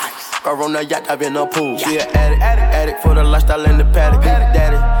 Car on the yacht, I've been a pool. She an addict for the lifestyle in the paddock.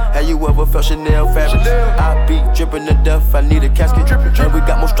 Daddy, have you ever felt Chanel fabric? I be dripping to death, I need a casket. And we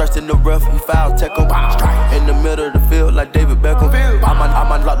got more strikes in the rough, we foul tech em. In the middle of the field like David Beckham.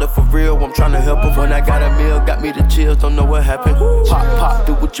 I'm unlocked up for real, I'm tryna help him. When I got a meal, got me the chills, don't know what happened. Pop,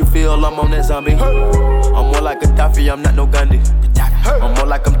 do what you feel, I'm on that zombie. I'm more like Gaddafi, I'm not no Gandhi. I'm more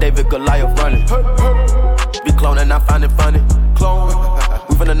like I'm David Goliath running. Be cloning, I find it funny. Clone.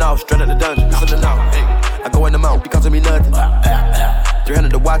 We finna know, straight out the dungeon. Finna know. I go in the mouth, it costing me nothing.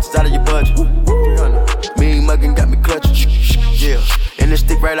 300 the watch is out of your budget. 300. Mean muggin' got me clutching. Yeah, and this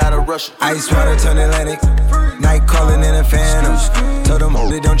stick right out of Russia. Ice water turn Atlantic. Night calling in a phantom. Told them,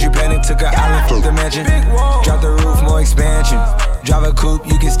 holy, don't you panic. Took an island from the mansion. Drop the roof, more expansion. Drive a coupe,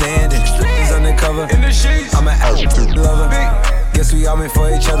 you can stand it. It's undercover. I'm an absolute lover. Guess we all meant for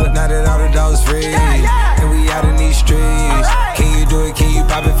each other. Now that all the dogs free, and we out in these streets. Can you do it? Can you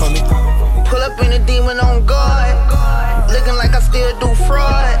pop it for me? Pull up in a demon on guard. Looking like I still do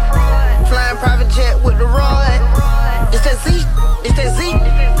fraud. Flying private jet with the rod. It's that Z.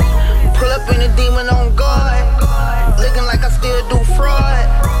 Pull up in a demon on guard. Looking like I still do fraud.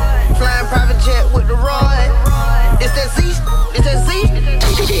 Flying private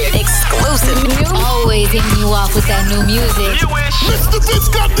getting you off with that new music. Mr.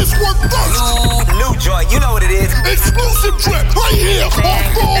 Vince got this one first. New joint, you know what it is. Exclusive trip right here on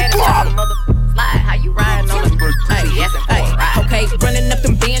Full Throttle. How you riding on them? Okay, running up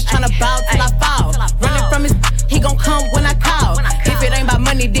them bands, tryna bow till I fall. Running from his, he gon' come when I call. If it ain't about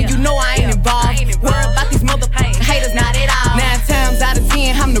money, then you know I ain't involved. Worry about these haters, not at all. 9 times out of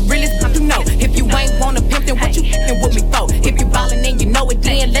 10, I'm the realest you know. If you ain't wanna pimp, then what you f***ing with me for? If you ballin' and you know it,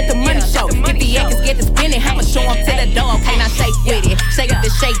 then let the money show. If the acres get to spinning, I'ma show 'em to the door. Okay, now shake with it, shake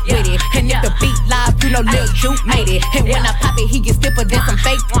with it. And if the beat live, you know Lil Juke made it. And when I pop it, he get stiffer than some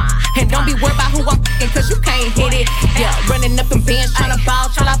fake. And don't be worried about who I'm f***ing, cause you can't hit it. Yeah, running up them bands, tryna ball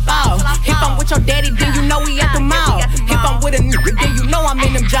till I fall. If I'm with your daddy, then you know we at the mall. If I'm with a nigga, then you know I'm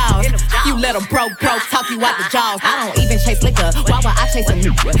in them jaws. You let a bro talk you out the jaws. I don't even chase liquor, why would I chase a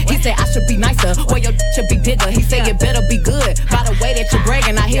nigga? He said I should be nicer, well your should be bigger. He said you better be good, by the way that you're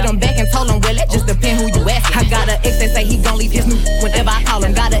bragging. I hit him back and told him, well it just depend who you ask. I got an ex that say he gon' leave his new whenever I call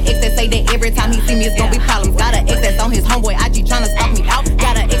him. Got an ex that say that every time he see me it's gon' be problems. Got an ex that's on his homeboy IG tryna stalk me out.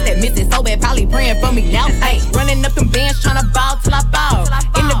 Got an ex that miss it so bad, probably praying for me now. Hey, running up them bands tryna ball till I fall.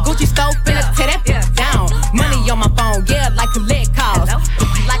 In the Gucci store, finna tear that down. Money on my phone, yeah, like collect calls.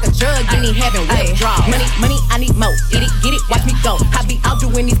 Like a drug, and he having withdrawals. Money, I need more. Get it, watch me go. I be out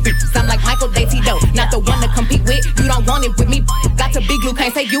doing these bitches. I'm like Michael Day-Tito, not the one to compete with. You don't want it with me. Got to be glue,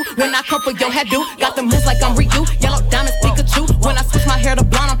 can't say you. When I come for your hairdo, got them moves like I'm Ryu. Yellow diamonds, Pikachu. When I switch my hair to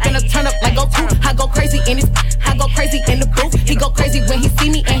blonde, I'm finna turn up like Goku. I go crazy in this, I go crazy in the booth. He go crazy when he see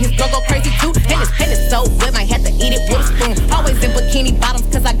me, and his girl go crazy too. And his pen is so wet, might have to eat it with a spoon. Always in bikini bottoms,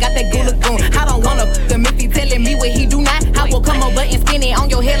 cause I got that good lagoon. I don't wanna them if he telling me what he do not. I will come over and spin it on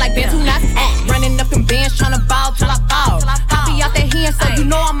your head like Ben 2 knots. Running up them bands, tryna ball till I fall. I be out there here, so you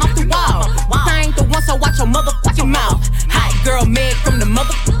know I'm off the wall. I ain't the one, so watch your motherfucking mouth. Hot girl Meg from the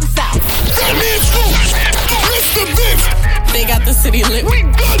motherfucking south. That man's cool. Mr. Vince. They got the city lit. We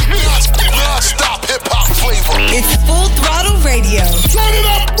good here. Non-stop hip-hop flavor. It's Full Throttle Radio. Turn it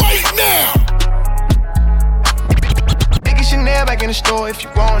up right now. Chanel back in the store if you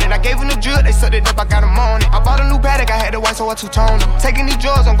want it. I gave him the drill, they sucked it up, I got him on it. I bought a new Patek, I had the white, so I two-toned them. Taking these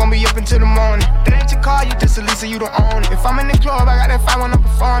drugs, I'm gonna be up until the morning. That ain't your car, you just a Lisa, you don't own it. If I'm in the club, I got that fight when I'm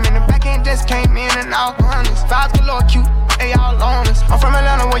performing. The back end just came in and all honest. Vibes galore, cute, they all on us. I'm from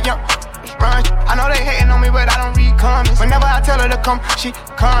Atlanta, where young run. I know they hating on me, but I don't read comments. Whenever I tell her to come, she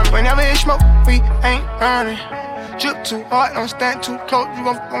come. Whenever it's smoke, we ain't running. Drip too hard, don't stand too close. You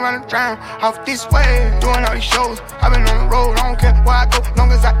gon' fuck around and drown off this way. Doing all these shows, I been on the road. I don't care where I go,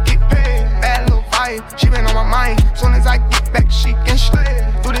 long as I get paid. Bad little vibe, she been on my mind. Soon as I get back, she can slay.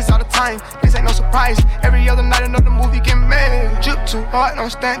 Do this all the time, this ain't no surprise. Every other night, another movie get made. Drip too hard, don't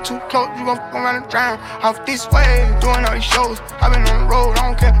stand too close. You gon' fuck around and drown off this way. Doing all these shows, I been on the road. I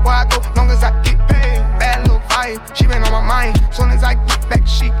don't care where I go, long as I get paid. Bad little vibe, she been on my mind. Soon as I get back,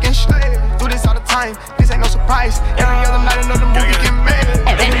 she can slay. Do this all the time, this ain't no surprise. Every other night, another movie get made.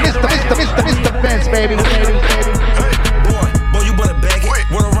 Mr. Vince, baby. Boy, you better bag it.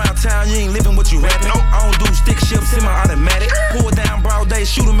 Word around town, you ain't living what you rapping. I don't do stick ships, semi-automatic. Pull it down, broad day,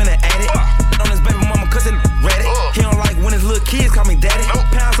 shoot him in the attic. On his baby mama, cause it ready. He don't like when his little kids call me daddy.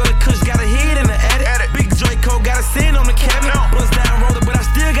 Pounds on the kush, got a head in the attic. Big Draco, got a sin on the cabinet. Bust down, roller, but I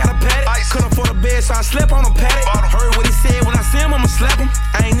still got a paddock. Couldn't afford a bed, so I slept on a paddock. Heard what he said, when I see him, I'ma slap him.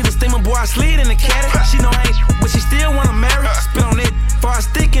 I ain't need a steamer, boy, I slid in the caddy. She know I ain't, but she still wanna marry. Spit on it, before I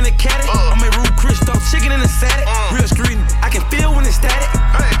stick in the caddy. I made Rude Chris stuff chicken in the static. Real street, I can feel when it's static.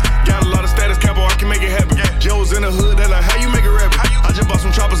 Got a lot of status, capo, I can make it happen. Joe's in the hood, they like, how you make it rabbit? I just bought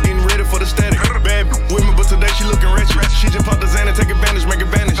some choppers, getting ready for the static. Bad with me, but today she looking ratchet. She just popped the Xanax, take advantage, make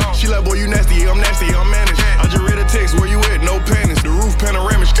advantage. She like, boy, you nasty, yeah, I'm nasty, yeah, I'm managed. I just read a text, where you at? No panties. The roof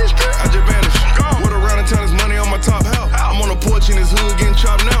panoramic, I just vanished. Word around in town, there's money on my top. I'm on the porch in his hood, getting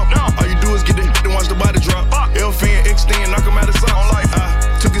chopped now. All you do is get the hit and watch the body drop. L-fin, extend, knock him out of socks.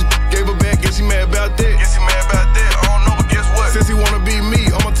 I took his gave her back, guess he mad about that. I don't know, but guess what? Since he wanna be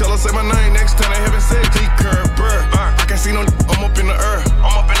me, I'ma tell her, say my name next time they haven't said T-Curb, burr. I can't see no I'm up in the earth.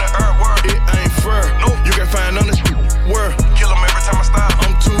 Word. It ain't fur. Nope. You can find on this word. Kill him every time I style.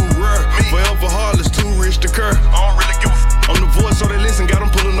 I'm too rare. Forever heartless, too rich to curb. I don't really give a I'm the voice, so they listen, got him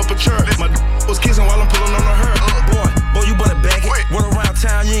pulling up a church. My was kissing while I'm pulling on her. Boy, you better bag it. Word around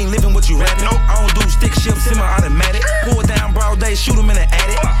town, you ain't living what you rapping. I don't do stick ships, semi-automatic. Pull it down, broad day, shoot him in the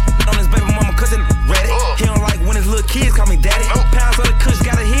attic. On his baby mama, cause it ready. He don't like when his little kids call me daddy. Pounds on the kush,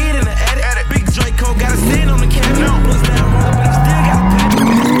 got a head in the attic. Big Draco, got a sin on the cabinet. Bust down, roller, but I still got a paddock.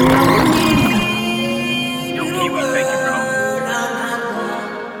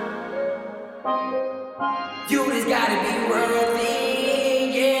 You just gotta be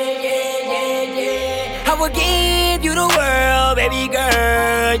worthy, yeah.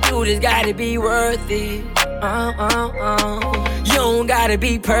 girl, you just gotta be worth it. You don't gotta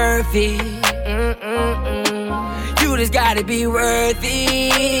be perfect. You just gotta be worth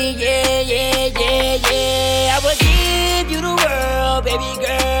it. Yeah, yeah, yeah, yeah. I would give you the world, baby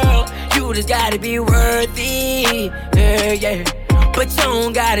girl. You just gotta be worth it. Yeah, yeah. But you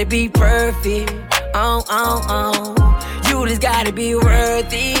don't gotta be perfect. You just gotta be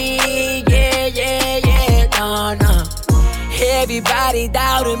worth it. Yeah, yeah, yeah. No, no. Everybody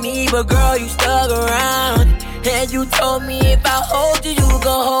doubted me, but girl, you stuck around. And you told me if I hold you, you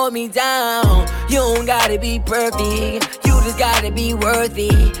gon' hold me down. You don't gotta be perfect, you just gotta be worthy.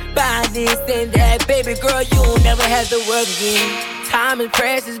 Buy this and that, baby girl, you don't never have to work again. Time is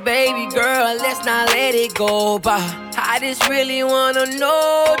precious, baby girl, let's not let it go by. I just really wanna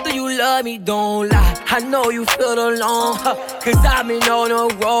know, do you love me? Don't lie. I know you feel alone, cause I've been on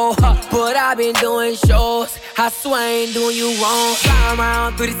the road, but I've been doing shows. I swear I ain't doing you wrong. Fly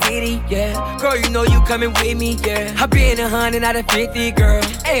around through the city, yeah. Girl, you know you coming with me, yeah. I been 100 out of 50, girl.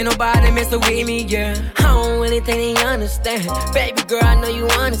 Ain't nobody messing with me, yeah. I don't really think they understand. Baby girl, I know you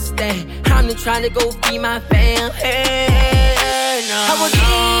understand. I'm just trying to go feed my fam. Hey, no. I will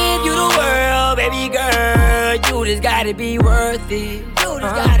give you the world, baby girl. You just gotta be worth it. You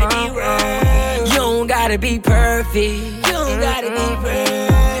just gotta be worth it. You don't gotta be perfect. You don't gotta be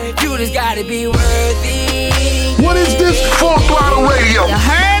perfect. You just gotta be worth it. What is this? Full Throttle Radio. You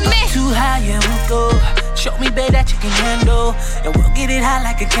heard me? Too high, yeah, we'll go. Show me, babe, that you can handle. And we'll get it hot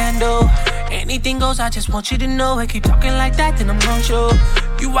like a candle. Anything goes, I just want you to know. I keep talking like that, then I'm gon' show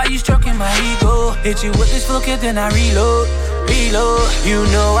you why you stroking my ego. Hit you with this full kit, then I reload. You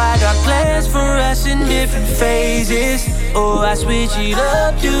know I got plans for us in different phases. Oh, I switch it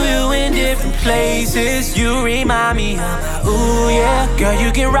up, do you in different places. You remind me of my ooh, yeah. Girl,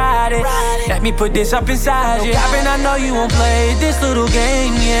 you can ride it. Let me put this up inside you. And I know you won't play this little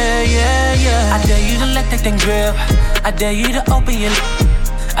game, yeah, yeah, yeah. I dare you to let that thing drip. I dare you to open your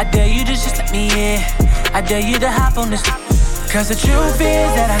lips. I dare you to just let me in. I dare you to hop on this. Cause the truth is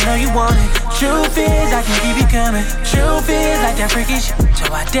that I know you want it. Truth is I can keep you coming. Truth is like that freaky shit.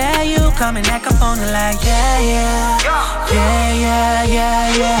 So I dare you come and act up on it like yeah, yeah. Yeah, yeah,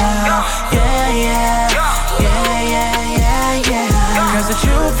 yeah, yeah. Yeah, yeah. Yeah, yeah, yeah, yeah. Cause the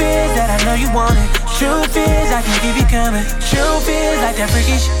truth is that I know you want it. Truth is I can keep you coming. Truth is like that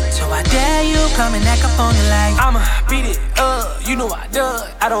freaky shit. So I dare you come and act up on it like I'ma beat it up, you know I do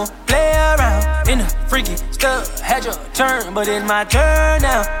it. I don't play around in the freaky stuff. Had your turn, but it's my turn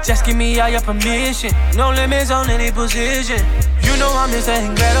now. Just give me all your permission. No limits on any position. You know I'm just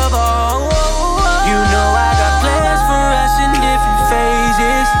incredible. You know I got plans for us in different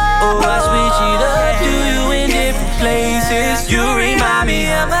phases. Oh, I switch it up, do you in different places. You remind me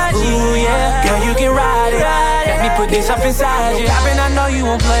of my ooh, yeah. Girl, you can ride it. Let me put this up inside you. And I know you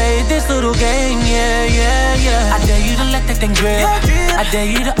won't play this little game, yeah, yeah, yeah. I dare you to let that thing drip. I dare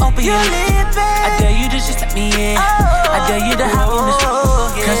you to open your lips. I dare you to just let me in. I dare you to hop on this.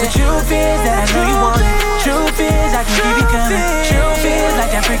 Cause the truth is that I know you want it. Truth is I can keep you coming. Truth is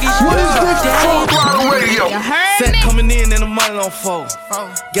like that freaky shit. What is this? Full Throttle Radio. Set coming in and the money on fold.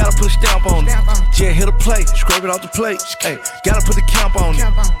 Gotta put a stamp on it. Yeah, hit a plate, scrape it off the plate. Hey, gotta put the camp on it.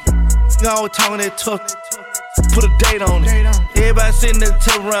 You always talking that tough. Put a date on it. Everybody sitting at the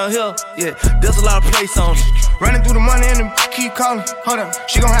table around here. Yeah, there's a lot of place on it. Running through the money and the keep calling. Hold up,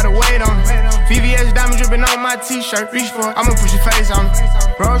 she gon' have to wait on it. VVS diamond dripping on my t-shirt. Reach for it, I'ma push your face on it.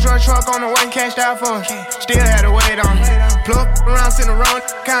 Rolls Royce truck on the way, cashed out for it. Still had to wait on it. Plug around, sitting around,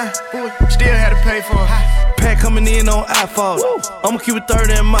 kind. Still had to pay for it. Pack coming in on iPhone. I'ma keep it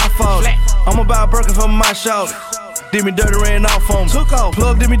 30 in my fault. I'ma buy a Birkin for my shout. Did me dirty, ran off on me. Took off.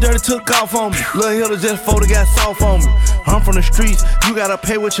 Plug did me dirty, took off on me. Lil' Hilda just folded, got soft on me. I'm from the streets, you gotta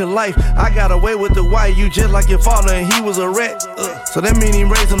pay with your life. I got away with the white, you just like your father, and he was a rat. So that mean he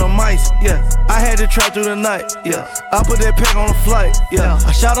raising the mice, yeah. I had to try through the night, yeah. I put that pack on the flight, yeah.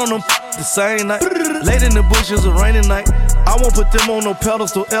 I shot on them the same night. Late in the bushes, a rainy night. I won't put them on no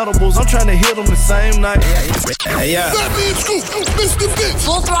pedestal edibles. I'm trying to hit them the same night. Yeah.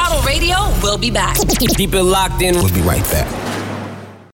 Full Throttle Radio will be back. Keep it locked in. We'll be right back.